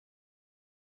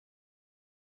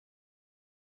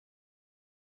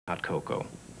hot cocoa,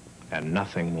 and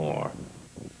nothing more.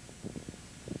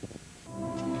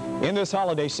 In this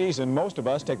holiday season, most of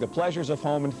us take the pleasures of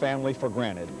home and family for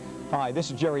granted. Hi,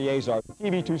 this is Jerry Azar,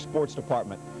 TV2 Sports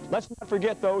Department. Let's not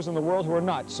forget those in the world who are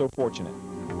not so fortunate.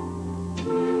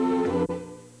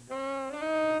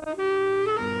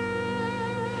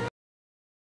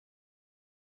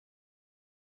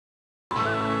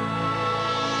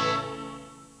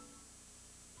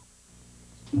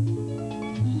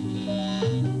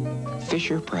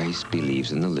 Fisher-Price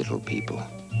believes in the little people,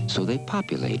 so they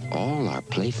populate all our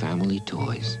Play Family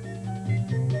toys.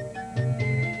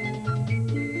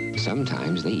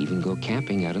 Sometimes they even go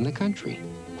camping out in the country,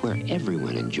 where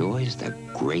everyone enjoys the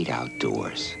great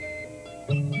outdoors.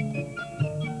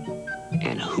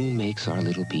 And who makes our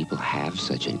little people have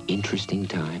such an interesting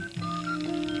time?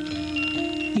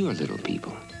 Your little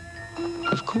people,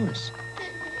 of course.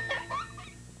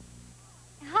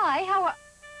 Hi, how are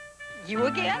you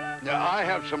again? Now, I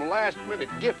have some last-minute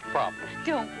gift problems.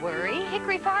 Don't worry.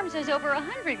 Hickory Farms has over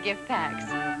 100 gift packs.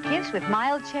 Gifts with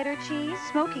mild cheddar cheese,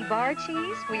 smoky bar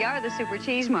cheese. We are the super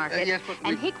cheese market. Yes, but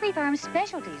and Hickory Farms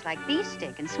specialties like beef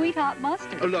stick and sweet hot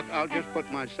mustard. Oh, look, I'll just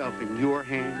put myself in your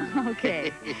hands.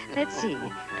 Okay. Let's see.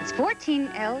 It's 14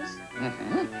 elves.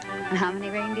 Mm-hmm. And how many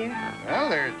reindeer? Well,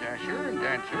 there's Dasher and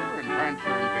Dancer and Prancer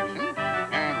and Vixen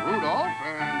and Rudolph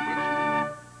and Blitzen.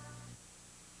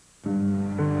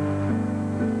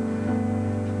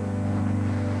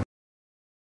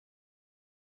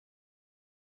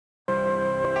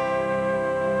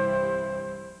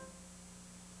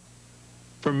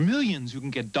 For millions who can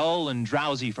get dull and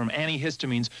drowsy from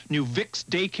antihistamines, new Vicks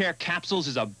Daycare Capsules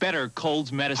is a better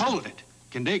cold medicine. Hold it!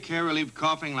 Can daycare relieve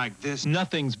coughing like this?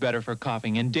 Nothing's better for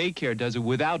coughing, and Daycare does it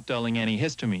without dulling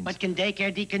antihistamines. But can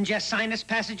Daycare decongest sinus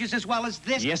passages as well as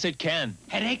this? Yes, it can.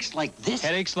 Headaches like this?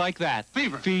 Headaches like that.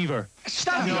 Fever. Fever.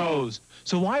 Stop! Nose.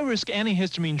 So why risk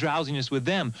antihistamine drowsiness with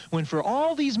them when for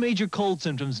all these major cold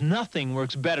symptoms, nothing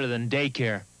works better than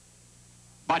Daycare?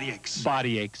 Body aches.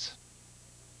 Body aches.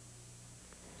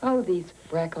 Oh, these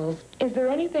freckles. Is there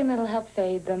anything that'll help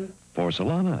fade them?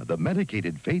 Porcelana, the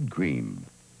medicated fade cream.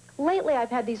 Lately,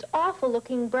 I've had these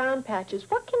awful-looking brown patches.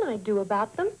 What can I do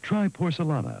about them? Try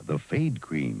Porcelana, the fade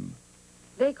cream.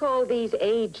 They call these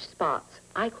age spots.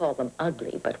 I call them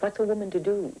ugly, but what's a woman to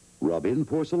do? Rub in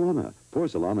Porcelana.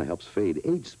 Porcelana helps fade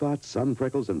age spots, sun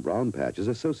freckles, and brown patches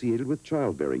associated with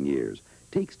childbearing years.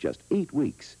 Takes just 8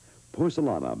 weeks.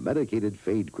 Porcelana medicated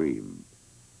fade cream.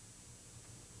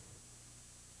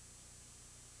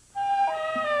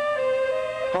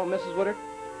 Oh, Mrs. Woodard?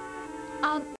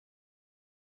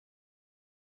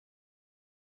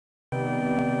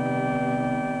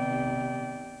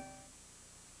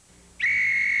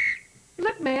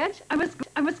 Look, Madge,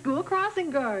 I'm a school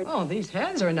crossing guard. Oh, these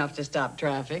heads are enough to stop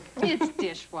traffic. It's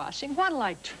dishwashing. What'll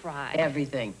I try?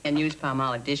 Everything. And use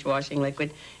Palmolive dishwashing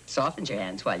liquid. It softens your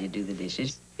hands while you do the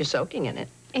dishes. You're soaking in it.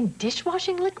 In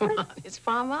dishwashing liquid? It's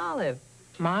Palmolive.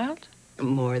 Mild?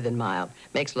 More than mild.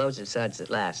 Makes loads of suds that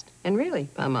last. And really,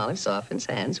 Palmolive softens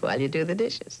hands while you do the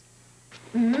dishes.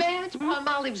 Madge,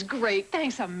 Palmolive's great.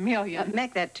 Thanks a million.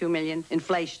 Make that 2 million.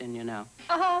 Inflation, you know.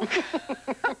 Oh.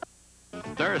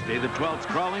 Thursday, the 12th's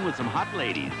crawling with some hot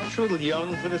ladies. A little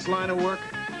young for this line of work.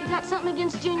 You got something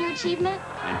against junior achievement?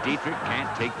 And Dietrich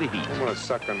can't take the heat. I'm gonna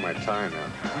suck on my tie now.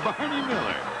 Barney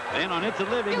Miller. Then on It's a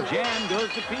Living, Jan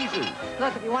goes to pieces.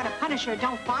 Look, if you want to punish her,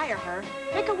 don't fire her.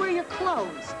 Make her wear your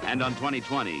clothes. And on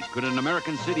 2020, could an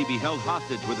American city be held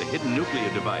hostage with a hidden nuclear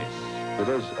device? It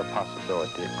is a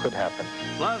possibility. It could happen.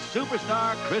 Plus,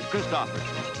 superstar Chris Christopher.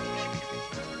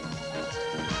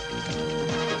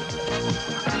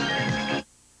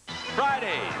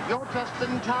 Friday. You're just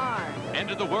in time.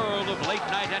 Enter the world of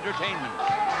late-night entertainment.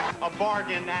 A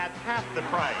bargain at half the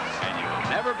price. And you'll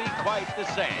never be quite the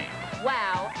same.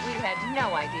 Wow, we had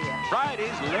no idea.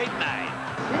 Friday's Late Night.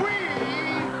 We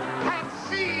have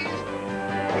seized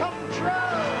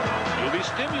control. You'll be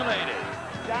stimulated.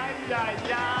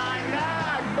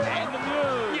 And the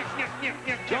news.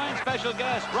 Join special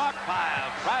guest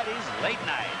Rockpile, Friday's Late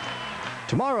Night.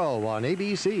 Tomorrow on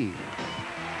ABC.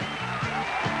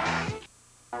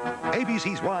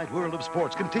 ABC's Wide World of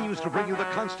Sports continues to bring you the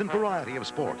constant variety of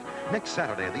sport. Next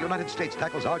Saturday, the United States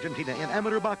tackles Argentina in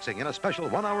amateur boxing in a special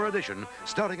 1-hour edition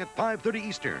starting at 5:30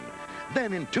 Eastern.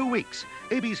 Then in 2 weeks,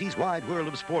 ABC's Wide World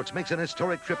of Sports makes an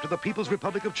historic trip to the People's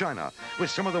Republic of China with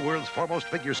some of the world's foremost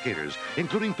figure skaters,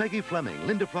 including Peggy Fleming,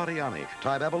 Linda Fratiani,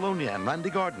 Ty Babylonia, and Randy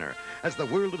Gardner, as the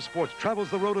world of sports travels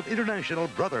the road of international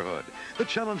brotherhood. The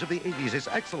challenge of the 80s is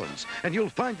excellence, and you'll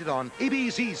find it on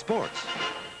ABC Sports.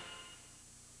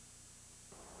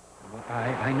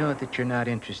 I know that you're not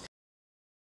interested.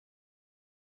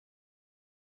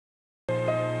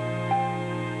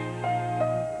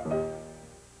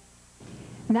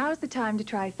 Now's the time to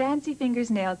try Fancy Fingers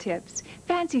nail tips.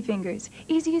 Fancy Fingers,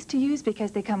 easiest to use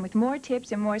because they come with more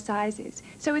tips and more sizes.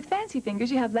 So with Fancy Fingers,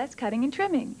 you have less cutting and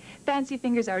trimming. Fancy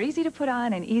Fingers are easy to put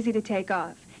on and easy to take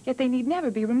off, yet they need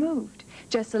never be removed.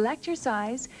 Just select your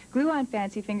size, glue on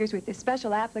Fancy Fingers with this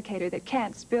special applicator that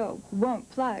can't spill,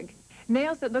 won't plug.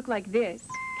 Nails that look like this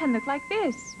can look like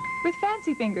this with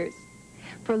Fancy Fingers.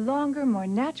 For longer, more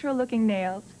natural-looking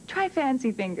nails, try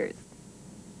Fancy Fingers.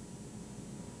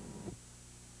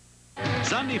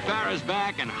 Sunday Farrah's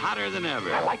back and hotter than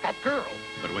ever. I like that girl.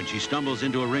 But when she stumbles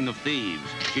into a ring of thieves,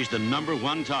 she's the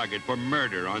 #1 target for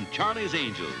murder on Charlie's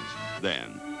Angels.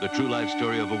 Then, the true life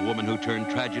story of a woman who turned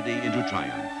tragedy into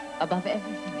triumph. Above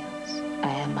everything else,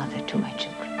 I am mother to my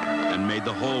children. And made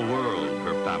the whole world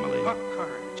her family. What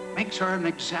courage makes her an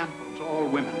example to all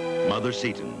women. Mother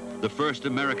Seton, the first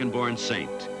American-born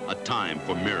saint, a time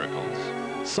for miracles.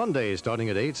 Sunday starting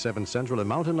at 8, 7 Central and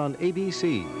Mountain on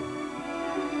ABC.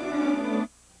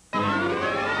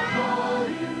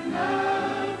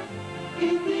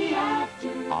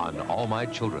 On All My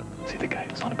Children. See the guy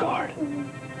who's on guard.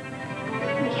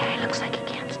 Yeah, he looks like he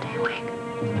can't stay awake.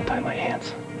 I'm gonna tie my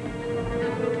hands.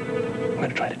 I'm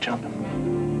gonna try to jump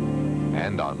him.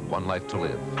 And on One Life to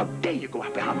Live. How dare you go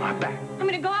out behind my back? I'm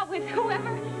gonna go out with whoever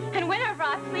and whenever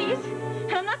I please.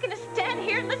 And I'm not gonna stand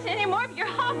here and listen to any more of your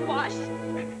hogwash.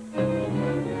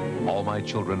 All My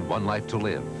Children, One Life to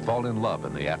Live. Fall in love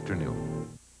in the afternoon.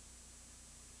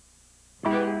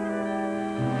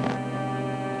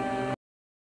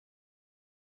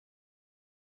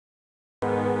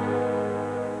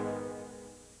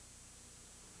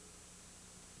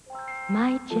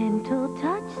 My gentle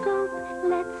touch soap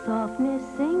lets softness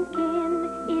sink in.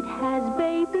 It has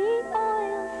baby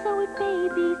oil, so it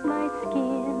babies my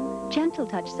skin. Gentle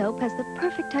Touch soap has the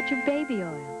perfect touch of baby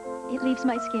oil. It leaves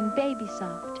my skin baby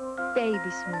soft,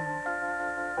 baby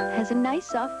smooth. Has a nice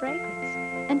soft fragrance.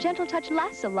 And Gentle Touch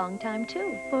lasts a long time,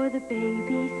 too. For the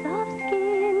baby soft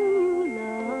skin you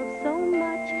love so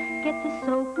much, get the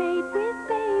soap made with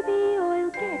baby oil.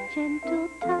 Get Gentle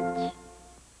Touch.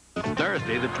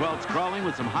 Thursday, the 12th's crawling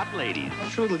with some hot ladies.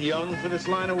 A little young for this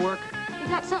line of work. You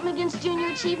got something against junior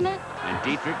achievement? And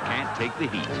Dietrich can't take the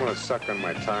heat. I'm gonna suck on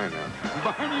my tie now.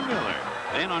 Barney Miller.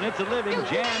 Then on It's a Living,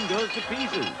 Jan goes to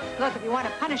pieces. Look, if you want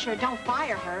to punish her, don't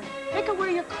fire her. Make her wear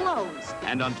your clothes.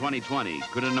 And on 2020,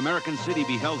 could an American city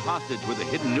be held hostage with a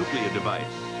hidden nuclear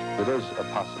device? It is a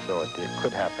possibility. It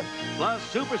could happen. Plus,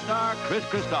 superstar Chris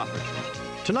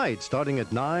Christopher. Tonight starting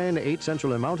at 9, 8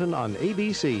 Central and Mountain on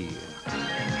ABC.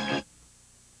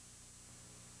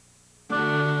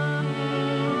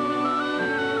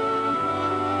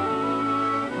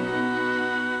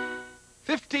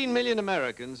 $15 million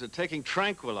Americans are taking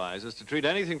tranquilizers to treat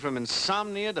anything from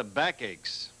insomnia to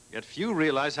backaches. Yet few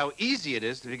realize how easy it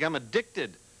is to become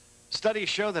addicted. Studies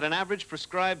show that an average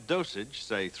prescribed dosage,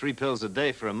 say 3 pills a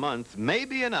day for a month, may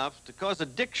be enough to cause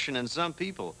addiction in some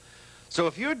people. So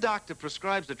if your doctor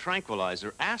prescribes a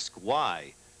tranquilizer, ask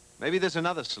why. Maybe there's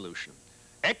another solution.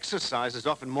 Exercise is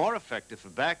often more effective for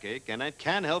backache, and it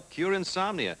can help cure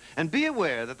insomnia. And be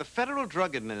aware that the Federal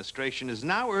Drug Administration is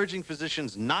now urging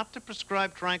physicians not to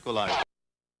prescribe tranquilizers.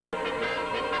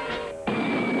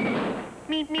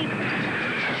 Meep, meep.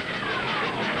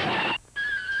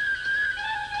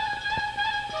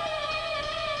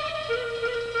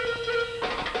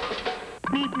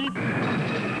 Meep, meep.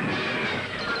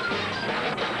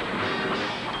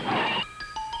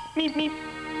 Meep, meep.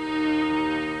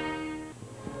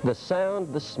 The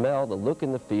sound, the smell, the look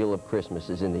and the feel of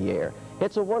Christmas is in the air.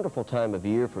 It's a wonderful time of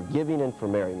year for giving and for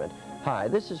merriment. Hi,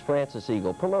 this is Francis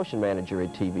Eagle, promotion manager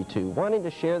at TV2, wanting to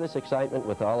share this excitement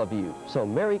with all of you. So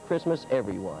Merry Christmas,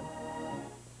 everyone.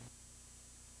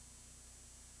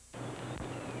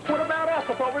 What about us?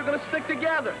 I thought we were going to stick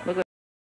together.